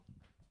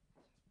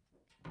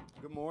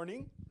Good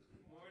morning.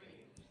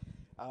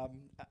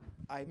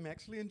 I'm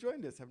actually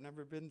enjoying this. I've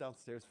never been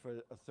downstairs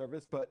for a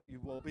service, but you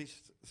will be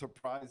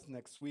surprised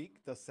next week.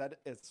 The set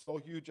is so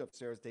huge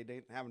upstairs; they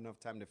didn't have enough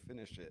time to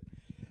finish it.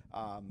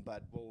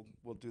 But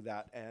we'll do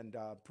that, and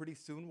pretty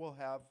soon we'll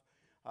have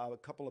a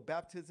couple of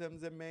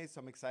baptisms in May.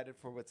 So I'm excited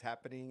for what's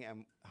happening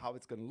and how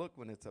it's going to look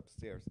when it's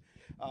upstairs.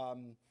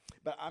 Um,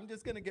 but I'm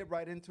just going to get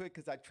right into it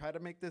because I try to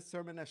make this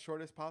sermon as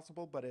short as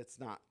possible, but it's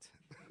not.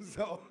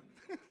 so.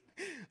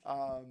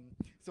 Um,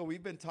 so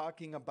we've been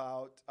talking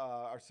about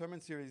our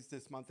sermon series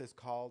this month is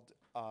called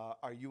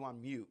Are You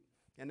on Mute?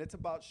 And it's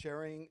about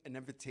sharing an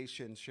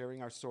invitation,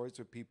 sharing our stories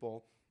with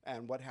people,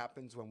 and what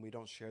happens when we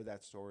don't share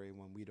that story,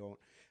 when we don't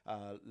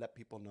let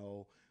people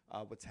know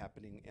what's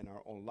happening in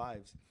our own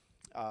lives.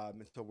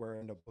 And so we're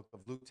in the book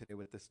of Luke today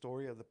with the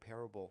story of the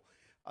parable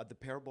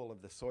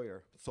of the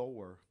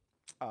sower.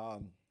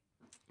 Um,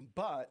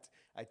 but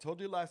I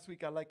told you last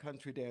week I like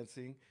country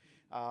dancing.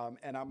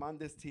 And I'm on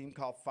this team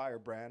called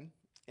Firebrand,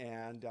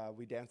 and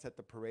we dance at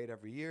the parade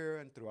every year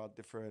and throughout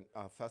different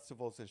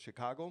festivals in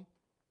Chicago.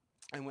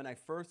 And when I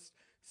first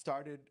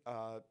started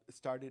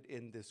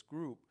in this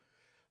group,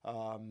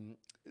 um,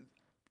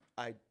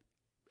 I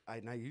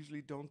and I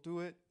usually don't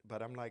do it,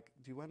 but I'm like,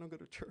 do you want to go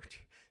to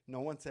church?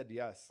 No one said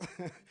yes.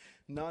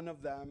 None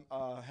of them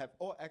have.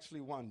 Oh,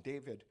 actually, one,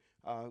 David,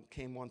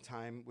 came one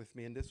time with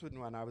me, and this was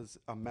when I was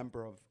a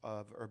member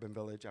of Urban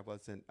Village. I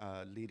wasn't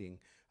leading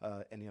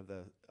any of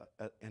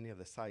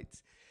the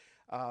sites.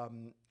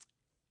 Um,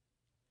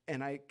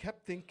 and I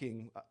kept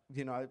thinking,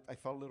 I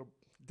felt a little,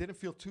 didn't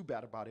feel too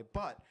bad about it.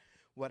 But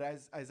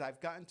as I've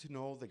gotten to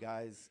know the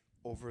guys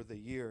over the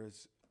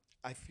years,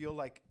 I feel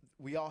like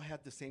we all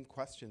had the same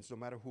questions, no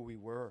matter who we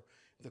were.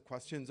 The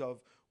questions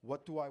of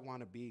what do I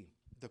want to be?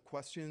 The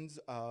questions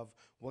of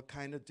what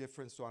kind of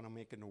difference do I want to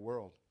make in the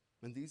world?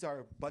 And these are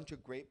a bunch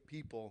of great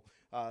people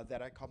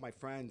that I call my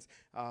friends.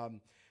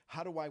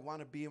 How do I want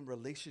to be in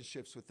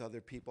relationships with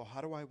other people?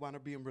 How do I want to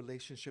be in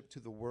relationship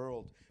to the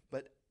world?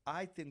 But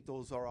I think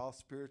those are all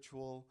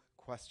spiritual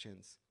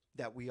questions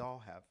that we all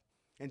have.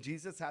 And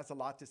Jesus has a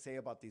lot to say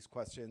about these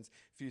questions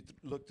if you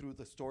look through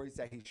the stories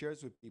that he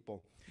shares with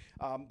people.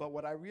 But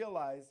what I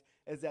realized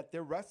is that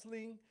they're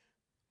wrestling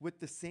with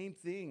the same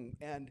thing.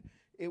 And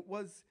it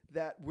was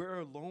that we're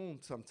alone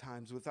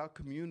sometimes without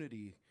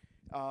community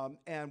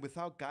and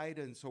without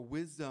guidance or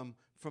wisdom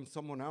from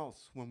someone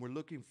else when we're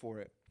looking for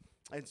it.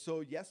 And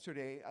so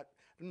yesterday, I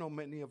don't know,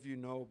 many of you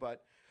know,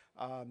 but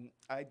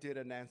I did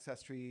an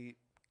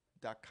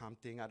Ancestry.com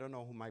thing. I don't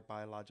know who my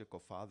biological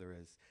father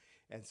is.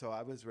 And so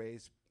I was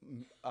raised,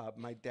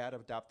 my dad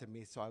adopted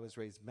me, so I was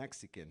raised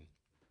Mexican.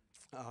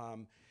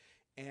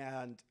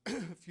 And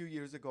a few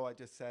years ago, I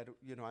just said,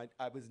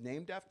 I was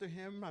named after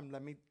him.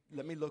 Let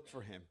me look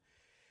for him.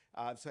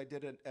 So I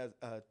did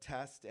a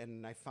test,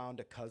 and I found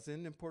a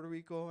cousin in Puerto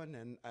Rico, and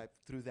then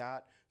through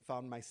that,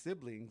 found my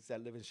siblings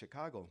that live in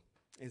Chicago.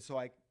 And so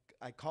I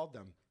called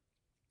them,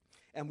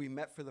 and we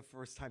met for the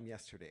first time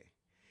yesterday.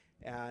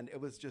 And it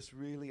was just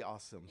really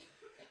awesome.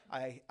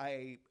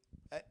 In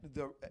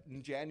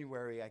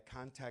January, I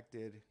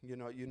contacted,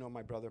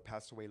 my brother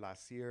passed away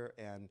last year,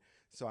 and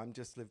so I'm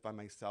just live by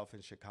myself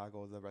in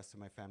Chicago. The rest of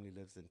my family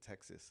lives in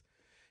Texas.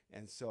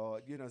 And so,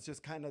 it's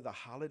just kind of the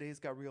holidays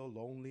got real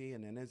lonely,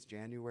 and then it's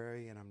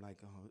January, and I'm like,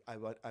 oh, I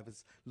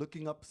was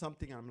looking up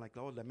something, and I'm like,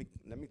 oh, let me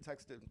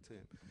text it to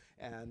him.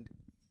 And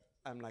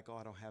I'm like, oh,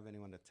 I don't have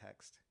anyone to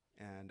text.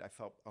 And I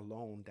felt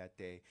alone that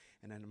day.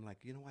 And then I'm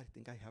like, I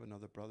think I have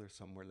another brother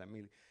somewhere. Let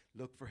me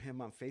look for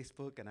him on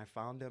Facebook. And I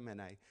found him, and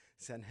I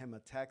sent him a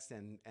text,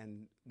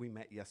 and we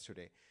met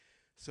yesterday.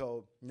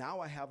 So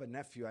now I have a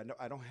nephew.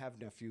 I don't have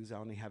nephews. I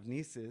only have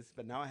nieces.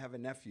 But now I have a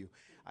nephew.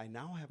 I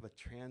now have a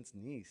trans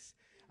niece.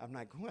 I'm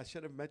like, I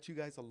should have met you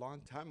guys a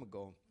long time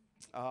ago.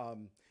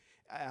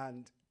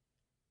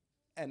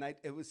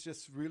 It was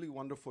just really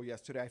wonderful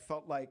yesterday. I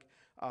felt like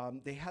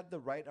they had the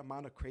right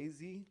amount of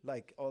crazy,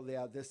 like, oh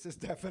yeah, this is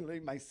definitely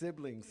my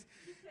siblings.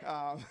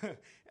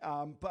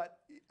 But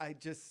I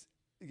just,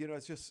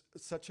 it's just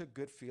such a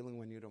good feeling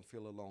when you don't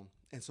feel alone.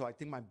 And so I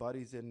think my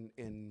buddies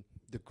in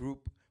the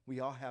group,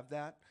 we all have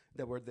that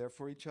we're there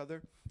for each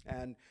other.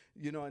 And,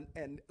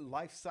 and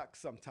life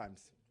sucks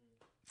sometimes.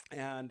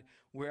 And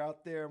we're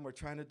out there and we're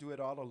trying to do it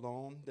all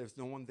alone. There's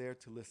no one there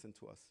to listen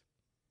to us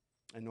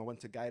and no one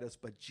to guide us.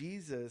 But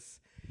Jesus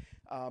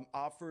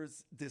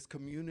offers this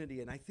community.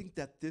 And I think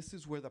that this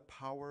is where the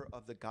power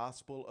of the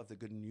gospel, of the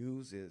good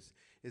news is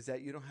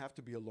that you don't have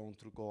to be alone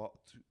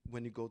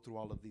when you go through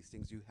all of these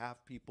things. You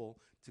have people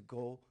to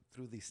go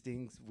through these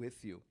things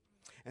with you.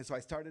 And so I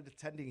started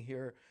attending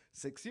here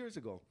 6 years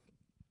ago.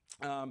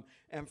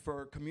 And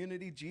for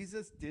community,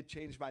 Jesus did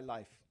change my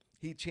life.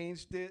 He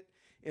changed it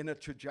in a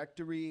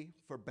trajectory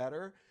for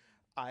better.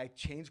 I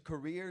changed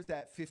careers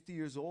at 50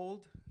 years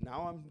old.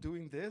 Now I'm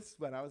doing this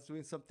when I was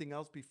doing something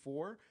else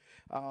before.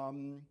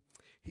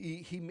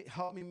 He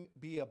helped me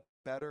be a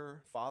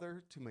better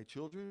father to my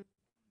children,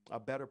 a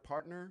better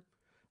partner.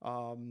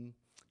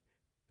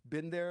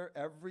 Been there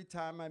every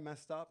time I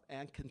messed up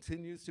and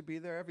continues to be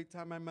there every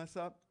time I mess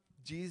up.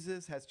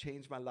 Jesus has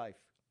changed my life.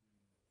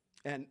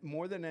 And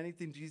more than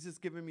anything, Jesus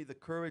given me the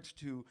courage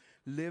to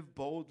live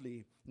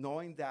boldly,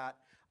 knowing that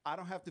I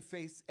don't have to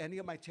face any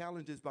of my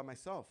challenges by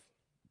myself.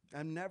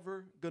 I'm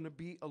never going to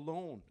be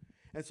alone.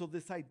 And so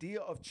this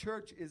idea of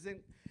church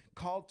isn't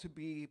called to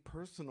be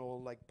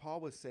personal, like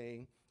Paul was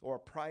saying, or a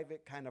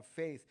private kind of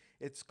faith.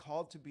 It's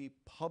called to be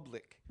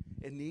public.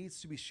 It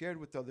needs to be shared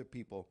with other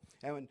people.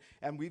 And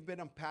we've been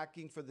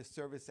unpacking for the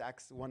service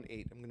Acts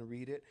 1:8. I'm going to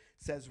read it.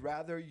 It says,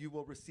 "Rather, you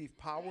will receive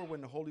power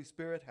when the Holy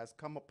Spirit has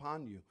come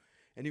upon you.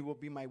 And you will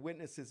be my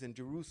witnesses in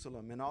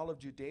Jerusalem and all of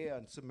Judea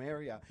and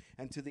Samaria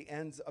and to the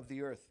ends of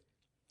the earth."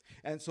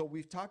 And so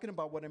we've talking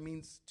about what it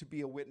means to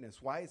be a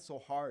witness, why it's so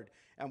hard,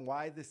 and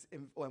why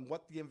and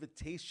what the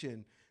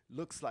invitation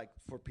looks like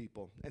for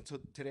people. And so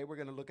today we're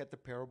going to look at the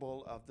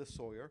parable of the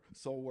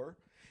sower,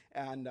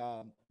 and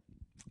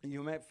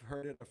you may have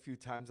heard it a few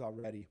times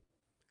already.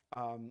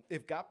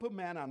 If God put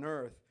man on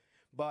earth,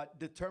 but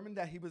determined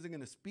that he wasn't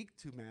going to speak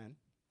to man,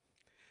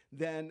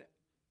 then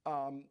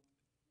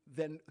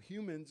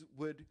humans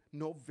would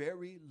know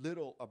very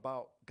little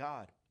about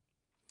God.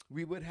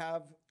 We would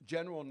have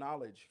general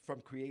knowledge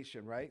from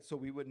creation, right? So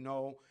we would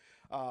know,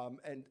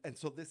 and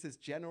so this is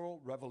general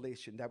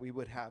revelation that we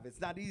would have.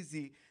 It's not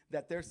easy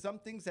that there's some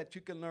things that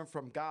you can learn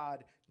from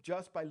God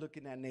just by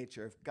looking at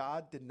nature. If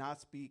God did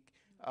not speak,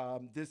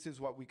 this is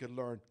what we could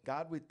learn.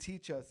 God would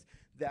teach us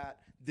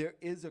that there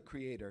is a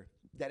creator,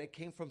 that it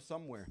came from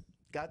somewhere.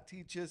 God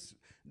teaches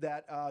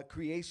that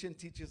creation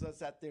teaches us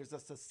that there's a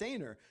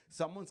sustainer.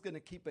 Someone's going to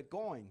keep it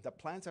going. The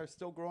plants are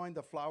still growing.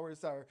 The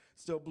flowers are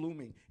still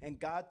blooming. And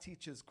God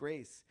teaches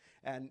grace.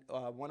 And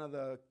one of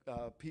the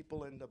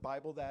people in the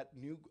Bible that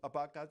knew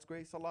about God's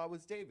grace a lot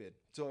was David.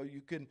 So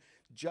you can,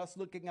 just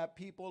looking at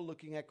people,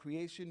 looking at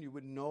creation, you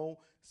would know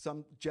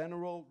some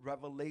general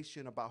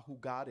revelation about who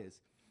God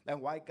is and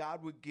why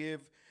God would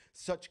give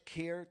such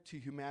care to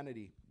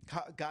humanity.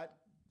 God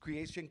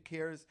creation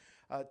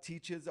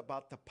teaches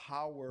about the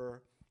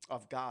power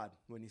of God.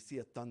 When you see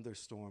a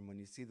thunderstorm, when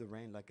you see the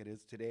rain like it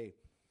is today,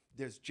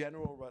 there's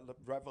general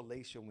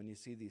revelation when you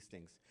see these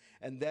things.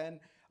 And then,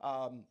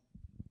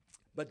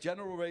 but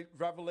general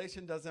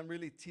revelation doesn't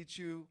really teach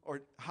you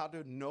or how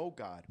to know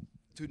God.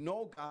 To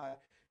know God,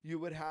 you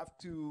would have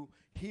to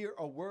hear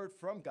a word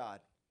from God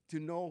to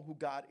know who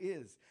God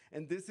is.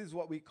 And this is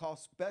what we call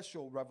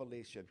special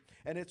revelation.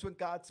 And it's when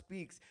God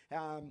speaks.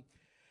 And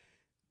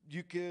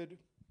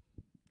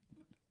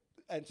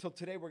so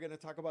today we're going to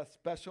talk about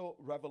special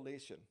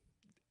revelation.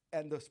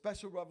 And the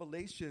special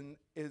revelation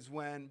is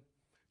when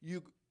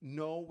you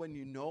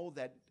know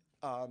that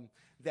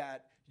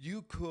that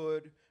you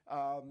couldn't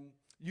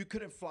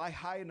fly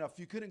high enough,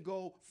 you couldn't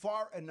go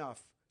far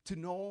enough to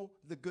know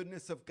the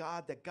goodness of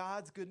God, that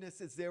God's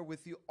goodness is there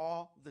with you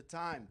all the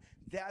time.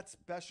 That's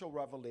special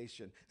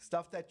revelation,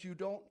 stuff that you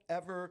don't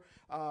ever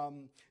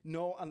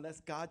know unless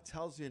God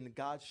tells you and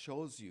God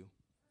shows you.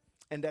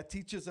 And that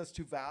teaches us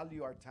to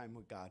value our time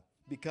with God,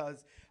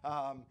 because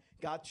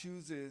God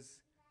chooses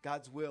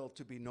God's will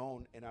to be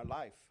known in our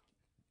life.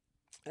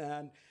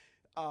 And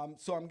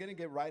so I'm going to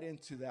get right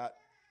into that,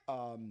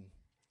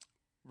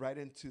 right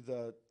into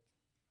the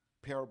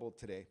parable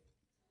today.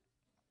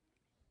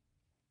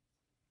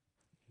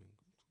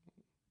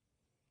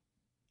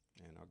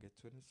 And I'll get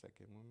to it in a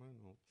second with my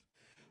notes.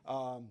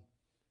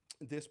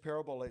 This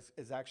parable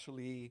is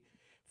actually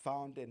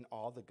found in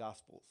all the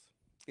Gospels.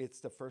 It's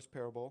the first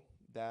parable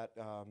that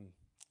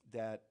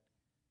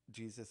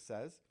Jesus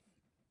says.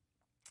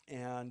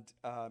 And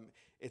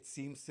it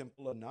seems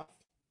simple enough,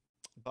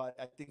 but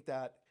I think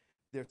that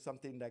there's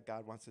something that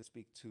God wants to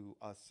speak to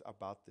us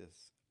about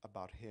this,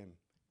 about him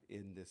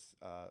in this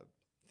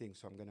thing.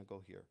 So I'm going to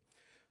go here.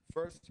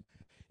 First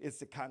is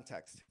the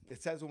context.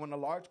 It says, when a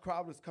large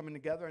crowd was coming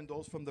together and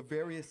those from the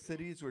various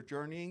cities were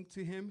journeying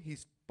to him, he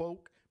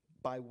spoke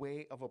by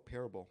way of a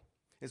parable.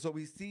 And so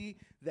we see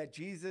that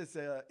Jesus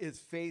is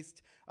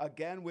faced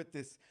again with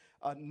this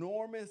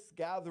enormous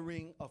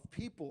gathering of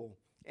people.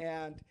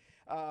 And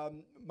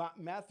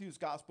Matthew's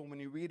gospel, when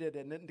you read it,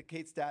 it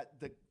indicates that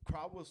the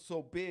crowd was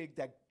so big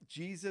that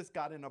Jesus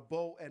got in a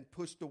boat and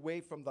pushed away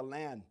from the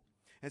land.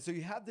 And so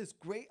you have this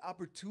great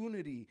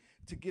opportunity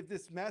to give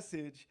this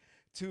message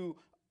to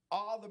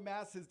all the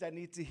masses that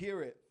need to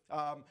hear it.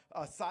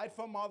 Aside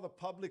from all the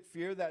public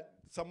fear that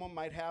someone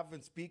might have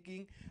in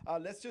speaking,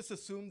 let's just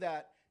assume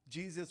that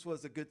Jesus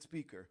was a good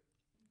speaker.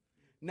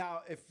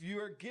 Now, if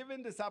you're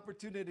given this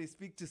opportunity to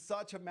speak to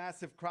such a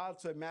massive crowd,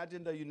 so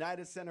imagine the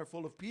United Center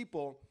full of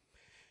people,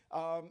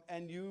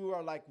 and you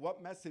are like,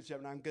 what message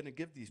am I going to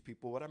give these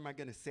people? What am I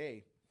going to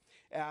say?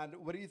 And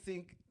what do you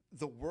think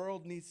the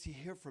world needs to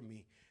hear from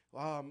me?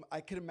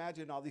 I can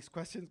imagine all these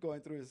questions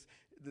going through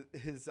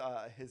his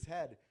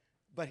head.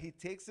 But he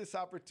takes this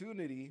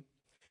opportunity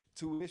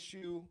to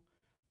issue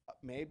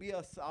maybe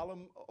a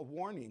solemn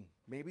warning.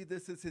 Maybe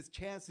this is his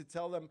chance to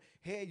tell them,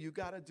 hey, you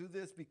got to do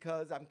this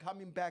because I'm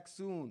coming back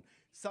soon,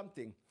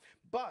 something.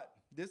 But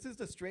this is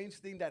the strange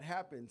thing that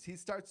happens. He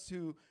starts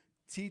to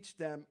teach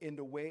them in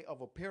the way of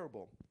a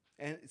parable.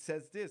 And it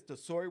says this, the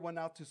sower went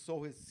out to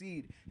sow his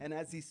seed. And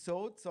as he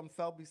sowed, some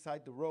fell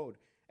beside the road.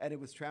 and it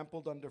was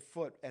trampled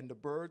underfoot, and the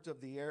birds of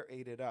the air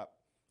ate it up.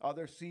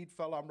 Other seed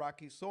fell on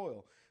rocky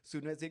soil.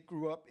 Soon as it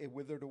grew up, it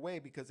withered away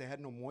because it had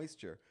no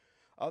moisture.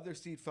 Other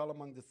seed fell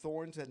among the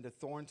thorns, and the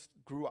thorns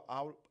grew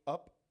out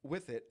up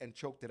with it and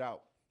choked it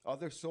out.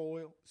 Other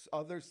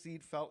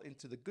seed fell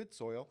into the good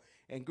soil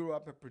and grew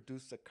up and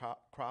produced a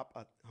crop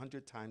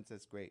 100 times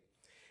as great.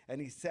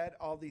 And he said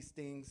all these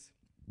things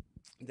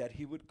that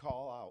he would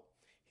call out.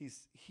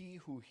 He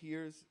who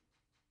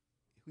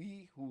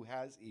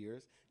has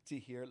ears to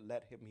hear,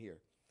 let him hear.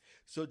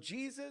 So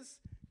Jesus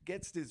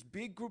gets this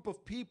big group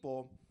of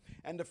people,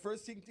 and the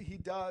first thing he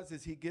does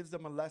is he gives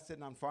them a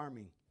lesson on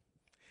farming.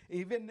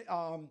 Even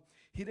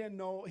he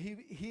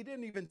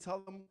didn't even tell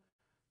them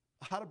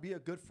how to be a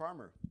good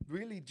farmer.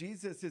 Really,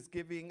 Jesus is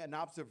giving an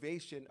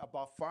observation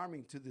about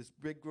farming to this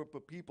big group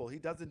of people. He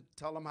doesn't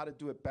tell them how to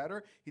do it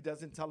better. He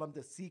doesn't tell them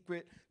the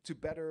secret to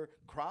better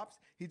crops.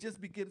 He just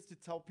begins to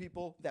tell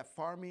people that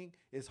farming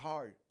is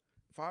hard.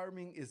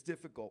 Farming is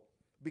difficult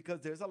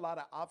because there's a lot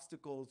of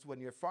obstacles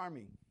when you're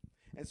farming.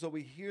 And so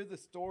we hear the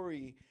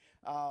story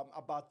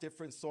about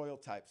different soil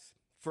types.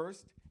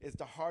 First is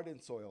the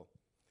hardened soil.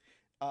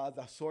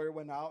 The sower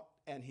went out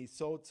and he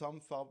sowed. Some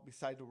fell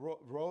beside the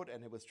road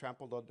and it was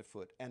trampled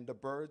underfoot, and the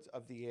birds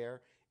of the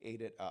air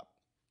ate it up.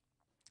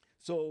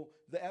 So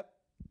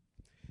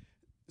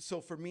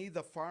for me,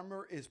 the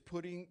farmer is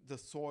putting the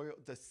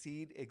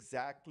seed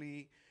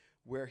exactly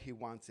where he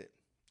wants it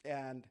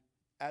and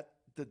at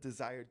the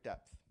desired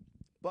depth.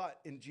 But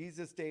in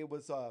Jesus' day, it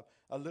was a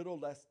little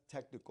less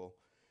technical.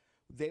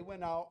 They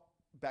went out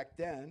back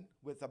then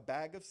with a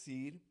bag of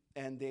seed,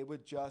 and they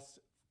would just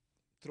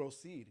throw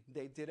seed.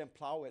 They didn't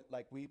plow it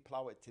like we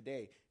plow it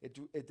today.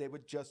 They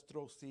would just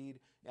throw seed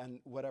and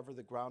whatever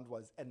the ground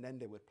was, and then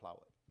they would plow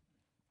it.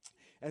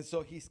 And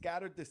so he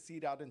scattered the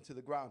seed out into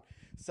the ground.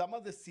 Some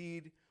of the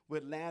seed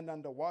would land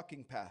on the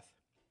walking path.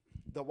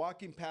 The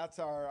walking paths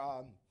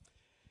are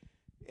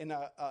in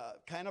a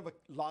kind of a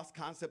lost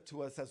concept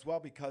to us as well,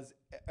 because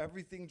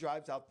everything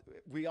drives out.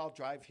 We all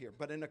drive here,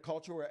 but in a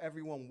culture where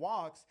everyone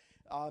walks,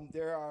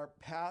 there are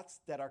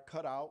paths that are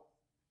cut out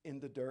in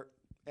the dirt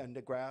and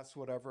the grass,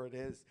 whatever it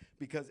is,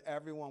 because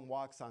everyone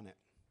walks on it.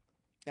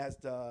 As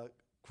the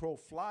crow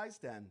flies,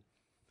 then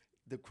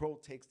the crow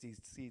takes these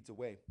seeds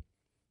away.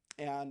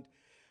 And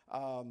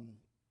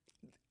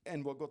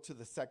we'll go to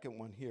the second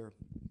one here.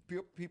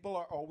 People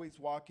are always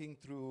walking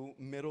through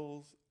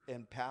middles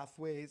and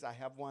pathways. I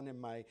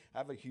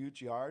have a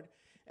huge yard,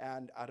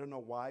 and I don't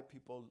know why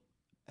people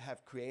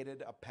have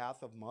created a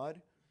path of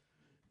mud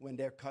when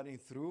they're cutting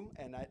through,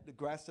 and the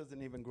grass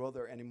doesn't even grow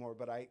there anymore,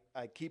 but I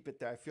keep it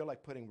there. I feel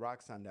like putting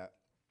rocks on that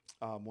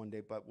one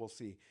day, but we'll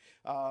see.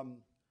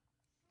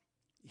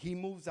 He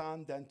moves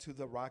on then to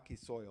the rocky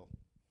soil.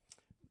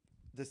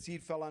 The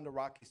seed fell on the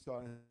rocky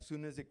soil, and as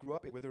soon as it grew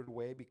up, it withered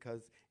away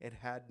because it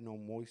had no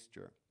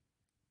moisture.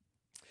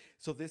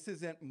 So this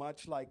isn't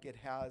much like it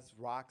has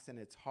rocks and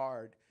it's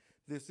hard.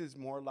 This is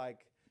more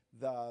like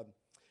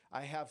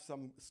I have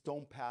some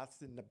stone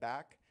paths in the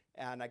back,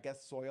 and I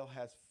guess soil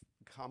has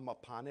come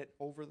upon it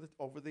over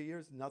the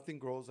years. Nothing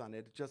grows on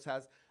it. It just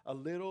has a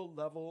little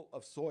level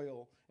of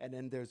soil, and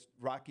then there's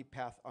rocky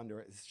path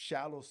under it. It's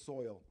shallow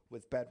soil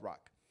with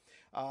bedrock.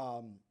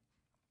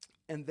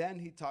 And then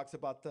he talks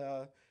about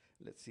that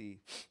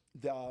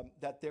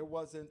there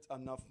wasn't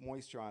enough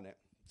moisture on it.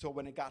 So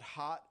when it got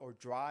hot or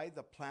dry,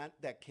 the plant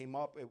that came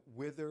up, it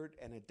withered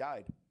and it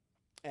died.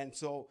 And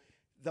so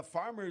the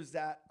farmers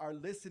that are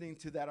listening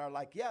to that are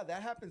like, yeah,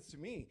 that happens to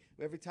me.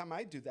 Every time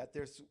I do that,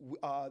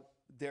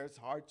 there's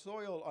hard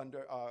soil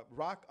under,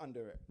 rock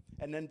under it.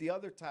 And then the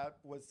other type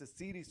was the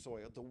seedy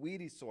soil, the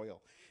weedy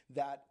soil,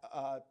 that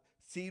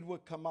seed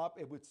would come up,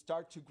 it would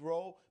start to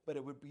grow, but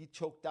it would be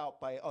choked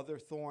out by other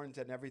thorns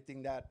and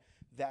everything that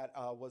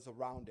was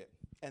around it.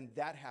 And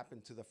that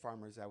happened to the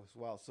farmers as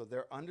well. So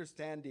they're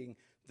understanding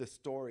the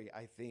story,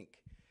 I think.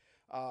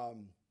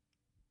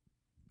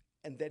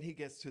 And then he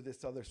gets to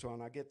this other soil,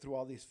 and I get through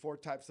all these 4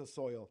 types of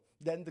soil.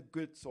 Then the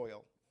good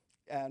soil.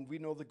 And we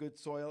know the good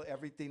soil,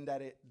 everything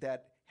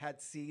that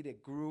had seed,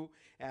 it grew,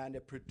 and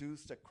it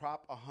produced a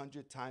crop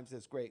 100 times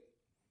as great.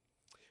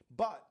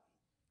 But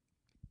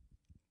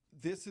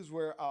this is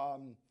where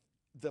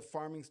the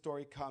farming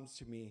story comes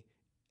to me,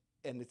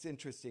 and it's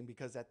interesting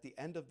because at the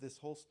end of this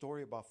whole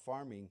story about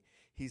farming,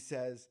 he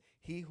says,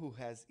 "He who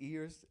has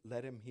ears,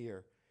 let him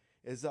hear."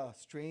 Is a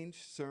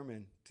strange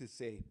sermon, to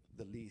say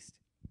the least.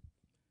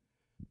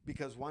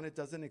 Because one, it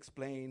doesn't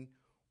explain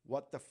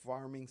what the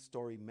farming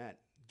story meant.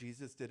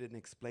 Jesus didn't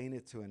explain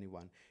it to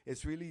anyone.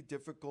 It's really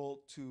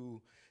difficult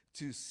to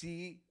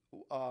see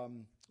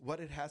what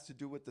it has to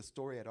do with the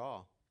story at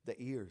all,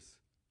 the ears.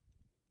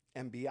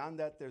 And beyond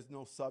that, there's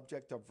no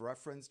subject of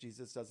reference.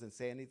 Jesus doesn't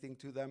say anything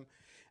to them.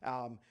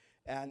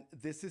 And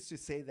this is to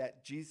say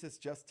that Jesus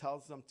just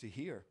tells them to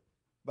hear,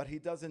 but he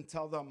doesn't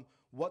tell them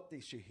what they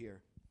should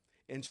hear.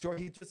 In short,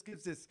 he just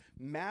gives this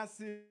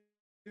massive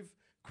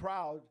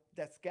crowd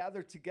that's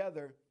gathered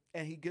together,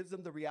 and he gives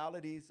them the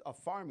realities of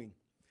farming.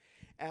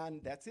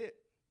 And that's it.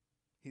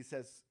 He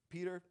says,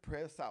 Peter,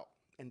 pray us out.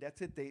 And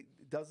that's it. They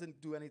doesn't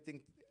do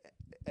anything.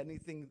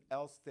 anything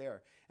else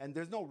there. And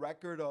there's no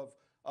record of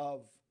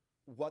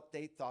what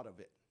they thought of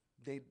it.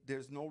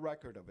 There's no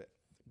record of it.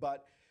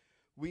 But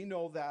we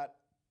know that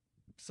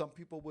some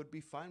people would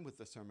be fine with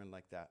a sermon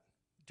like that.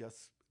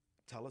 Just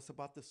tell us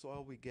about the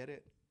soil, we get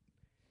it.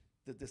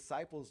 The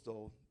disciples,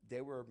 though,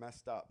 they were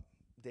messed up.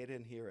 They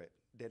didn't hear it.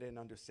 They didn't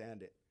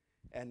understand it.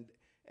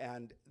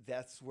 And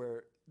that's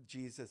where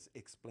Jesus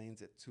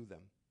explains it to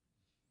them.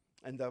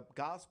 And the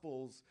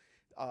Gospels,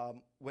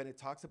 when it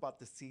talks about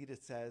the seed,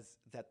 it says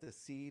that the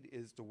seed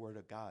is the word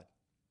of God.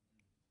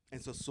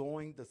 And so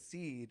sowing the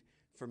seed,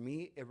 for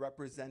me, it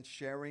represents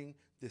sharing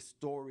the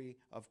story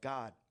of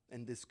God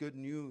and this good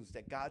news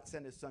that God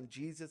sent his son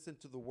Jesus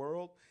into the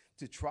world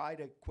to try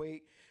to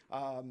equate,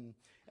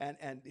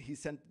 and he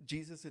sent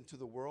Jesus into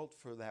the world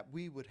for that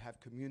we would have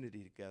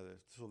community together,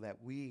 so that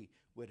we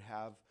would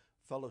have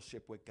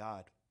fellowship with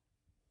God.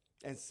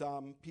 And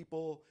some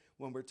people,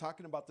 when we're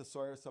talking about the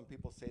sower, some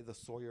people say the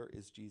sower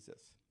is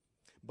Jesus.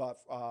 But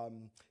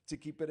to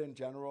keep it in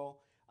general,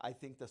 I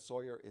think the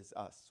sower is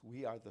us.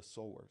 We are the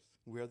sowers.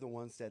 We are the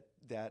ones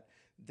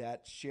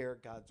that share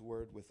God's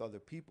word with other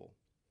people.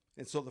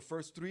 And so the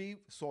first three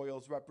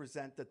soils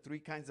represent the three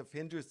kinds of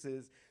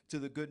hindrances to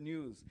the good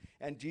news.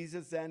 And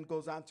Jesus then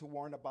goes on to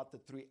warn about the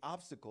three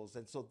obstacles.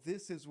 And so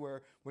this is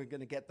where we're going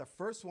to get. The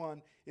first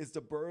one is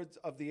the birds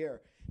of the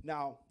air.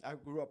 Now, I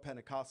grew up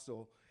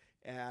Pentecostal,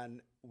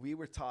 and we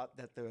were taught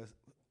that the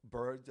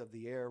birds of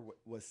the air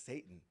was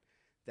Satan,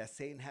 that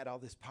Satan had all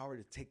this power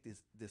to take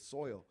this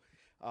soil.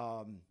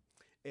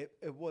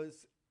 It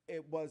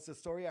was a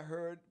story I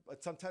heard,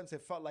 but sometimes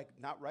it felt like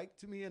not right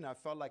to me, and I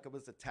felt like it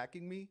was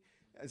attacking me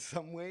in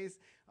some ways.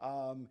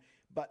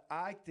 But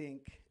I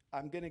think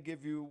I'm going to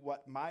give you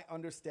what my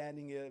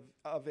understanding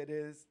of it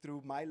is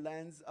through my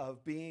lens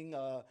of being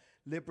a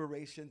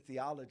liberation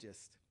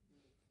theologist.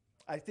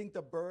 I think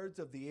the birds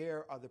of the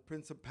air are the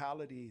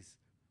principalities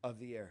of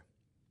the air,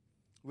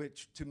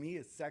 which to me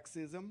is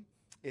sexism,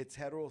 it's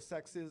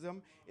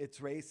heterosexism, it's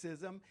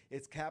racism,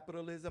 it's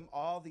capitalism,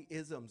 all the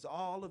isms,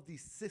 all of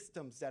these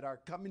systems that are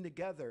coming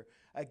together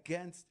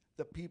against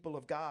the people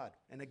of God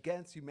and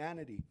against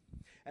humanity.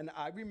 And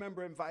I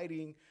remember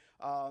inviting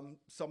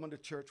someone to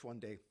church one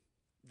day.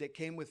 They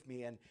came with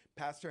me, and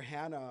Pastor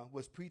Hannah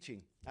was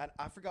preaching. And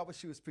I forgot what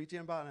she was preaching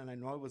about, and I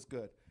know it was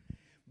good.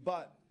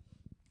 But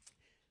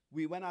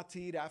we went out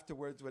to eat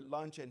afterwards with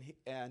lunch,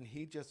 and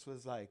he just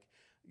was like,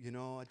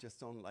 I just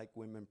don't like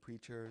women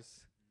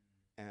preachers.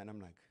 And I'm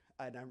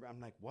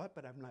like, what?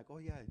 But I'm like, oh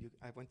yeah,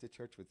 I went to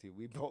church with you.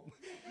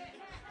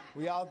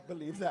 We all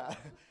believe that.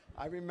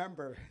 I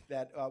remember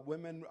that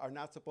women are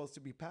not supposed to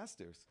be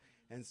pastors.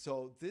 And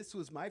so this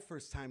was my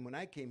first time when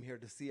I came here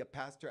to see a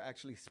pastor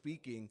actually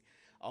speaking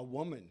a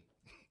woman.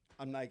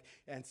 I'm like,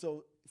 and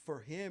so for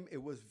him,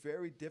 it was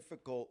very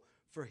difficult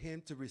for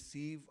him to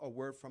receive a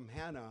word from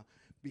Hannah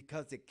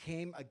because it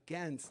came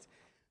against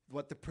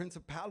what the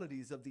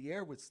principalities of the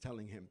air was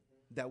telling him,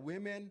 that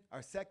women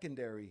are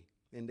secondary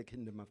in the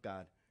kingdom of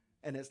God.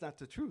 And it's not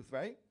the truth,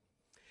 right?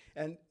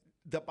 And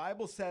the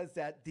Bible says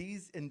that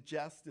these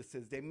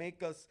injustices, they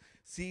make us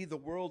see the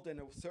world in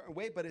a certain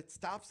way, but it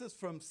stops us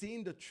from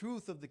seeing the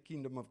truth of the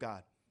kingdom of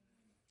God.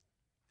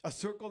 A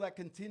circle that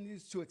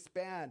continues to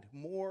expand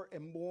more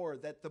and more,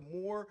 that the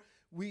more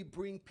we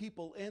bring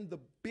people in, the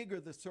bigger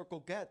the circle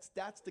gets.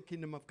 That's the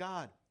kingdom of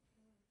God.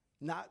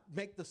 Not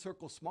make the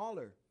circle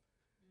smaller.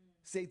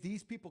 Say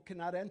these people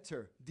cannot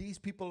enter. These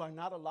people are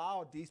not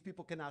allowed. These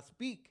people cannot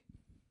speak.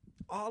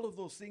 All of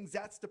those things,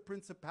 that's the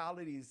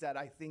principalities that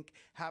I think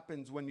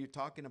happens when you're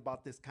talking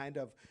about this kind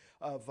of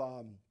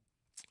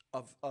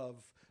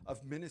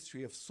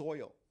ministry of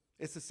soil.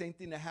 It's the same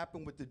thing that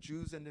happened with the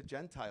Jews and the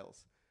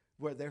Gentiles,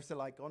 where they're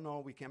like, oh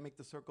no, we can't make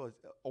the circle.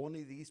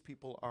 Only these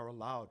people are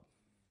allowed.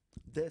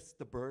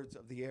 The birds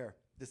of the air.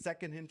 The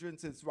second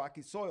hindrance is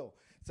rocky soil.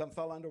 Some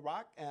fell on the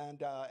rock,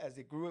 and as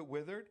it grew, it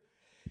withered.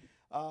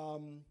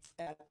 And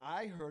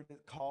I heard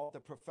it called the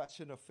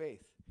profession of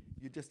faith.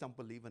 You just don't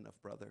believe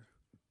enough, brother.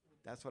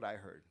 That's what I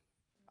heard.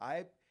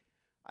 I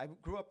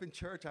grew up in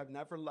church. I've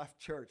never left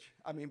church.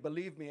 I mean,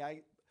 believe me,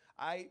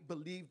 I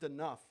believed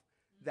enough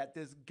that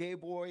this gay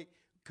boy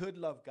could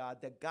love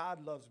God, that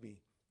God loves me,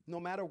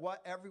 no matter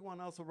what everyone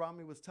else around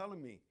me was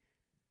telling me.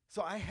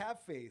 So I have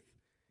faith,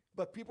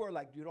 but people are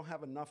like, you don't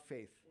have enough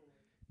faith.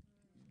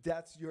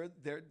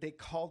 They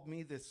called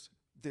me this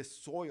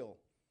soil,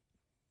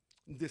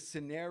 this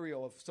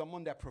scenario of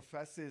someone that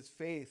professes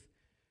faith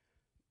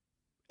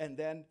and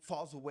then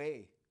falls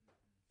away.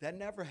 That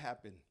never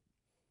happened.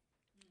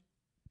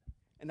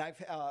 And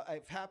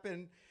I've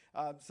happened,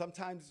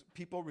 sometimes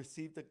people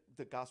receive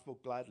the gospel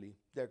gladly.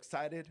 They're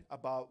excited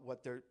about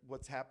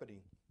what's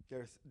happening.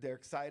 They're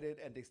excited,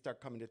 and they start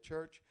coming to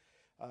church,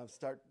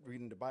 start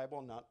reading the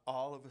Bible. Not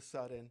all of a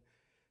sudden,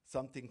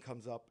 something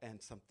comes up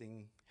and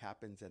something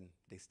happens and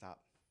they stop.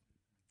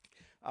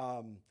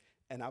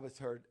 And I was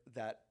heard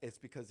that it's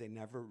because they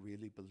never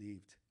really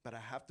believed. But I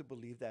have to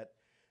believe that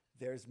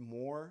there's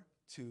more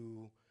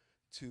to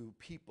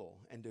people,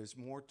 and there's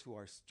more to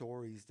our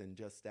stories than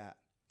just that.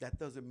 That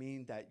doesn't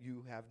mean that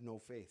you have no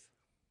faith.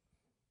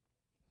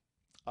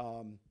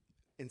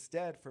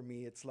 Instead, for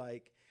me, it's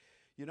like,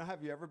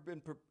 have you ever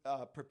been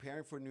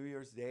preparing for New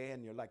Year's Day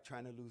and you're like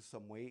trying to lose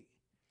some weight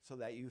so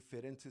that you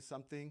fit into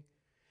something?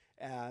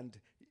 And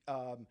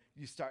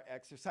you start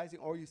exercising,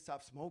 or you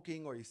stop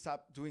smoking, or you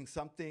stop doing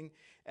something,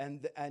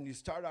 and you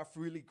start off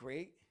really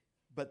great,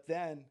 but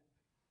then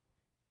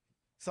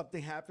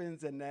something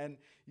happens, and then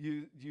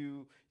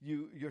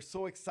you're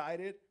so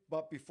excited,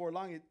 but before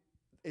long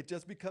it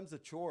just becomes a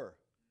chore.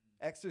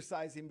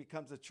 Exercising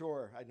becomes a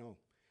chore, I know.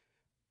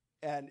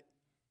 And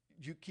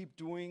you keep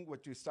doing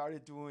what you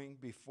started doing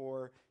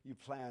before you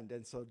planned.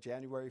 And so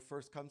January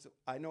 1st comes.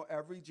 I know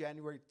every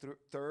January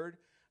 3rd,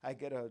 I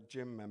get a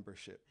gym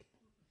membership.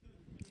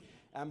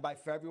 And by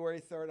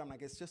February 3rd, I'm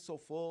like, it's just so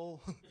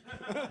full.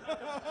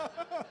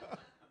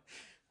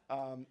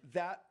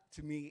 That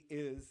to me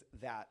is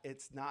that.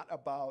 It's not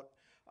about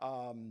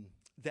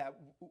that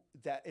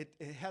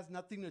it has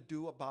nothing to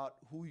do about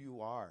who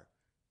you are.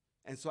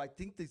 And so I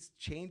think these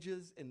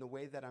changes in the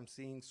way that I'm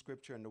seeing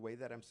scripture and the way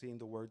that I'm seeing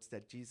the words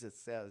that Jesus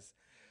says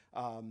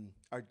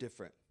are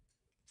different.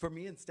 For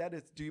me, instead,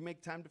 it's, do you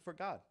make time for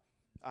God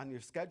on your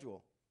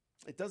schedule?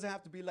 It doesn't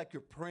have to be like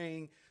you're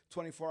praying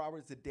 24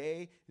 hours a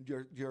day.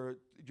 You're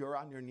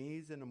on your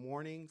knees in the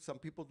morning. Some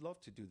people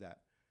love to do that.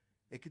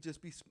 It could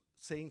just be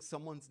saying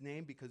someone's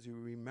name because you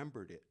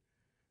remembered it.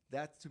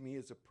 That, to me,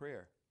 is a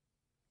prayer.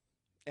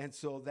 And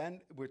so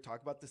then we're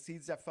talking about the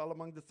seeds that fell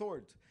among the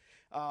thorns.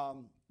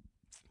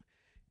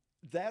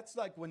 That's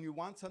like when you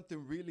want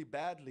something really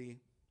badly,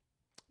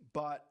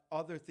 but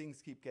other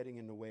things keep getting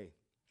in the way.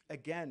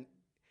 Again,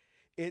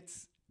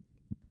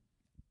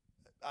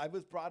 I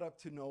was brought up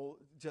to know,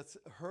 just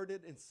heard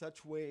it in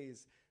such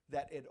ways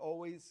that it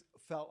always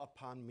fell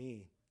upon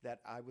me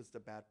that I was the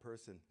bad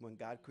person. When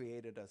God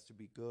created us to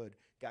be good,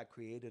 God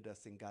created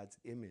us in God's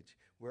image.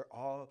 We're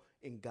all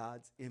in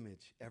God's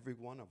image, every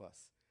one of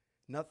us.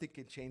 Nothing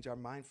can change our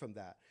mind from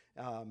that.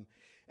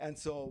 And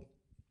so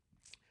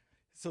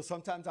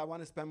sometimes I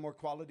want to spend more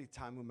quality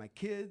time with my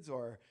kids,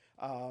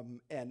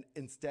 and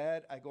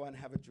instead I go and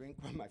have a drink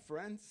with my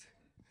friends.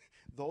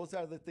 Those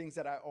are the things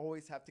that I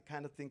always have to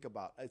kind of think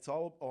about. It's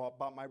all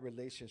about my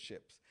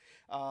relationships.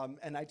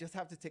 And I just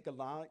have to take a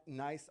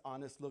nice,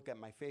 honest look at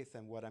my faith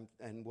and what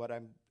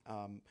I'm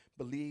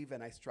believe,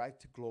 and I strive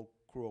to grow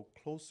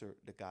closer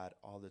to God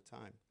all the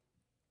time.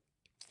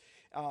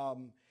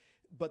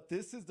 But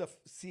this is the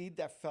seed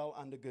that fell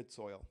on the good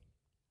soil.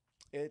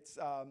 It's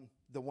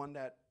the one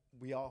that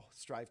we all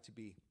strive to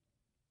be,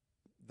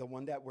 the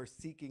one that we're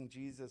seeking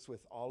Jesus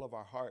with all of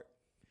our heart,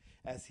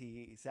 as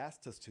he's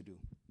asked us to do.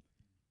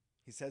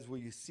 He says, will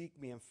you seek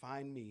me and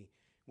find me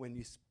when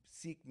you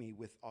seek me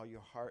with all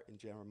your heart, in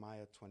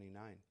Jeremiah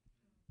 29.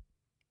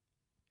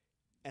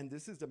 And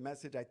this is the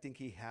message I think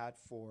he had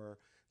for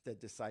the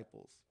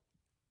disciples,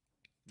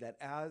 that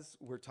as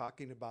we're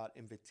talking about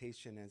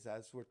invitation,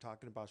 as we're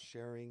talking about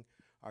sharing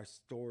our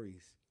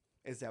stories,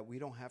 is that we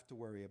don't have to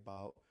worry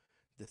about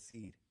the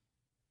seed,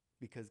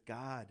 because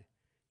God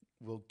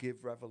will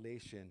give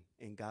revelation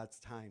in God's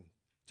time,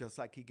 just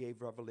like he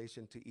gave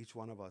revelation to each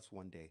one of us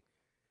one day.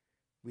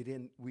 We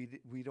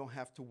don't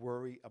have to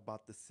worry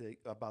about the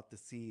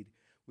seed.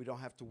 We don't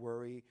have to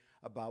worry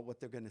about what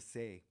they're going to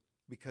say,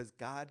 because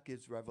God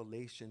gives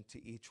revelation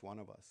to each one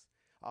of us.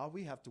 All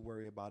we have to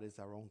worry about is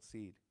our own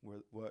seed,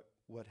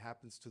 what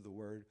happens to the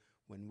word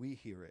when we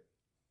hear it.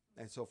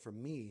 And so for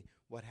me,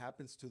 what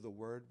happens to the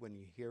word when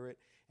you hear it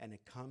and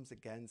it comes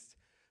against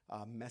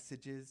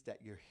messages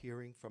that you're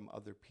hearing from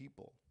other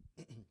people.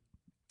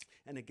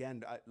 And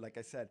again, like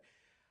I said,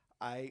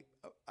 I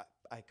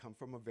come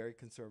from a very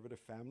conservative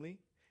family,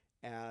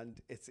 and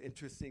it's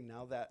interesting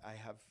now that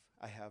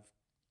I have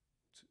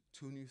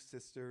two new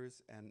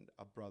sisters and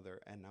a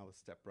brother, and now a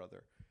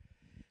stepbrother.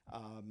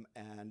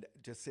 And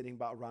just sitting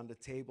around the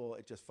table,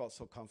 it just felt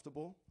so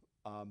comfortable.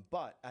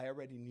 But I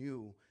already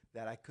knew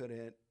that I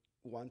couldn't,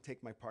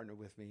 take my partner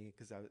with me,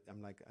 because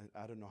I'm like,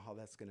 I don't know how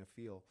that's going to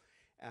feel.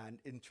 And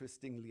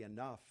interestingly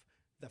enough,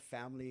 the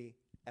family,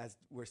 as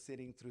we're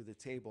sitting through the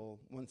table,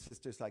 one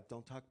sister's like,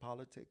 don't talk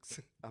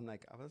politics. I'm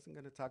like, I wasn't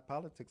going to talk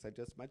politics. I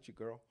just met you,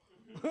 girl.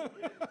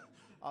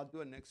 I'll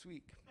do it next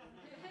week.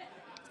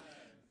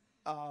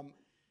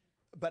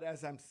 But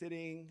as I'm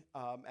sitting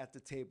at the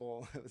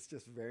table, it was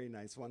just very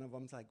nice. One of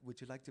them's like, would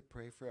you like to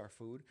pray for our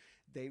food?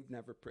 They've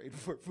never prayed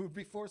for food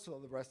before, so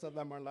the rest of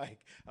them are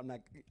like, I'm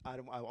like,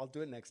 I'll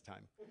do it next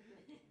time.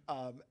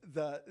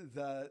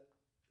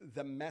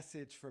 The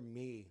message for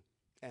me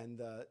and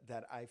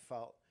that I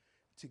felt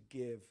to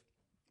give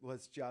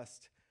was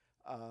just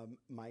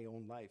my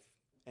own life.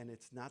 And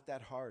it's not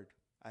that hard.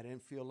 I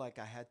didn't feel like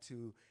I had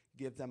to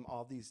give them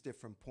all these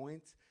different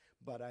points,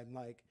 but I'm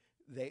like,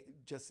 they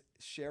just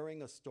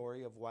sharing a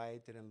story of why I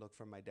didn't look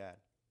for my dad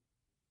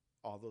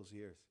all those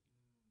years.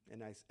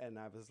 And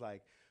I was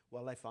like,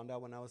 well, I found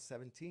out when I was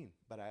 17,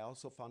 but I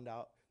also found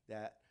out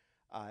that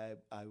I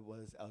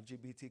was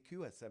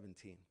LGBTQ at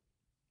 17.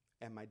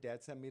 And my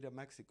dad sent me to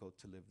Mexico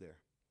to live there.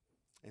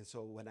 And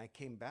so when I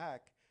came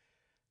back,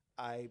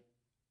 I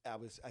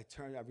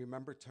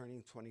remember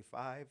turning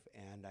 25,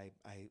 and I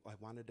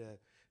wanted to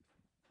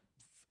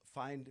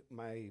find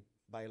my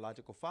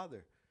biological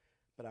father.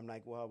 But I'm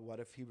like, well, what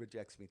if he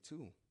rejects me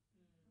too?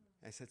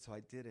 I said, so I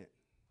didn't.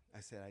 I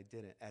said, I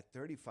didn't. At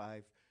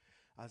 35,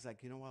 I was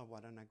like, you know what? Why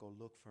don't I go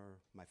look for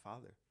my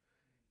father?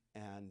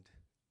 And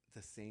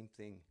the same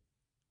thing.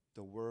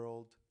 The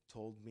world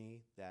told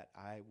me that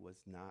I was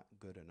not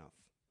good enough.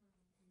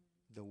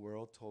 The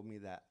world told me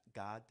that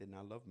God did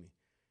not love me.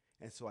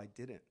 And so I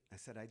didn't. I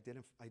said, I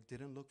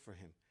didn't look for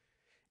him.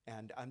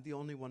 And I'm the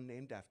only one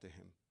named after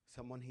him,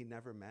 someone he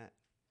never met,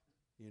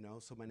 you know?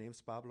 So my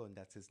name's Pablo, and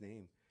that's his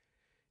name.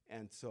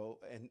 And so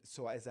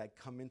as I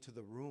come into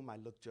the room, I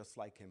look just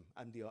like him.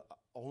 I'm the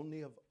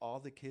only of all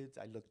the kids,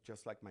 I look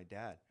just like my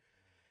dad.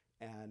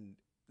 And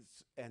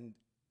and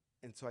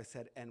and so I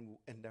said, and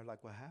they're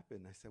like, what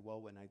happened? I said, well,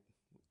 when I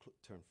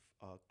turned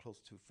close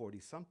to 40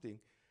 something,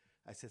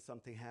 I said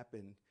something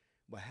happened.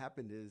 What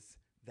happened is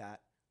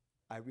that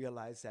I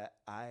realized that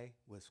I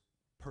was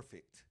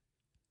perfect,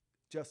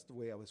 just the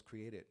way I was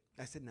created.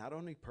 I said, not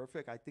only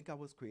perfect, I think I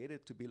was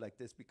created to be like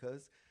this,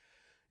 because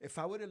if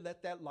I would have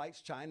let that light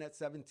shine at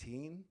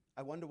 17,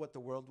 I wonder what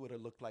the world would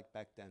have looked like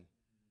back then.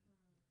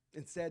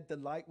 Instead, the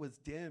light was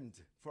dimmed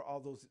for all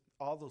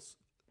those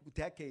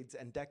decades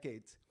and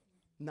decades.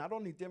 Not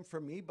only dimmed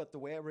for me, but the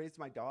way I raised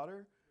my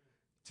daughter,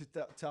 to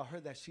tell her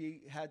that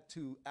she had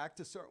to act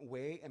a certain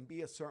way and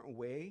be a certain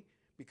way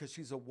because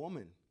she's a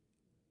woman.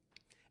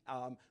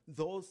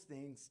 Those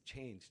things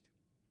changed.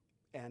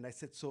 And I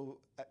said, so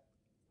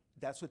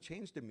that's what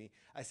changed in me.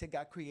 I said,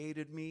 God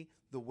created me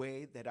the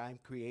way that I'm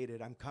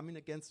created. I'm coming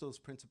against those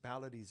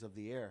principalities of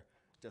the air,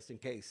 just in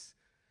case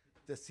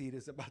the seed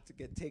is about to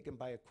get taken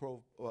by a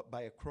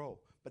crow.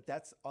 But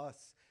that's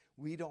us.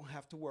 We don't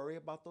have to worry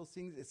about those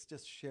things. It's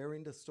just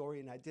sharing the story.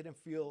 And I didn't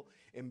feel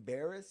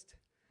embarrassed.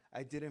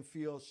 I didn't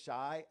feel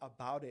shy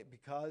about it,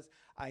 because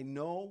I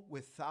know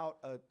without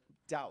a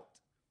doubt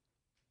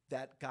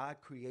that God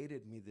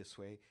created me this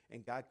way,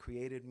 and God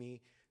created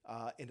me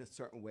in a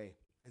certain way.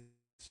 And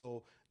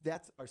so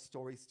that's our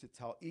stories to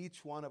tell.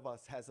 Each one of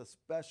us has a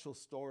special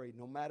story,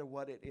 no matter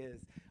what it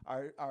is.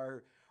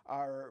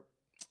 Our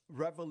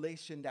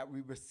revelation that we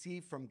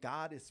receive from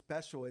God is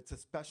special. It's a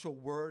special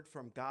word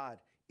from God.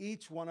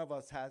 Each one of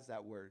us has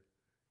that word.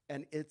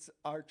 And it's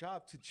our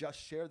job to just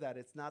share that.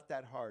 It's not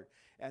that hard.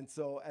 And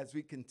so as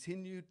we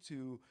continue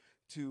to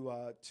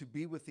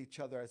be with each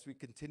other, as we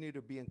continue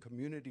to be in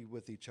community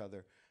with each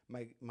other,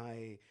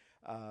 my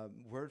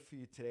word for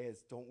you today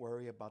is, don't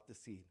worry about the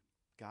seed.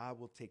 God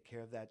will take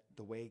care of that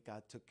the way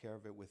God took care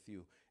of it with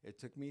you. It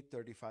took me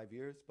 35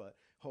 years, but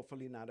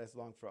hopefully not as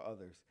long for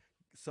others.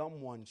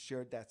 Someone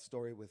shared that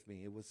story with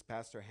me. It was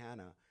Pastor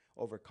Hannah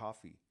over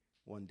coffee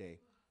one day,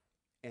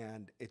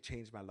 and it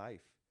changed my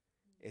life.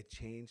 It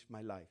changed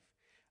my life.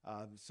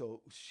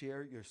 So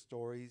share your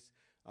stories.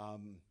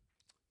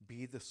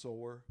 Be the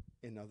sower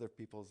in other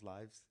people's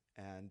lives.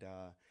 And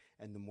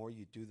the more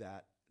you do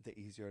that, the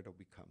easier it'll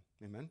become.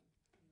 Amen?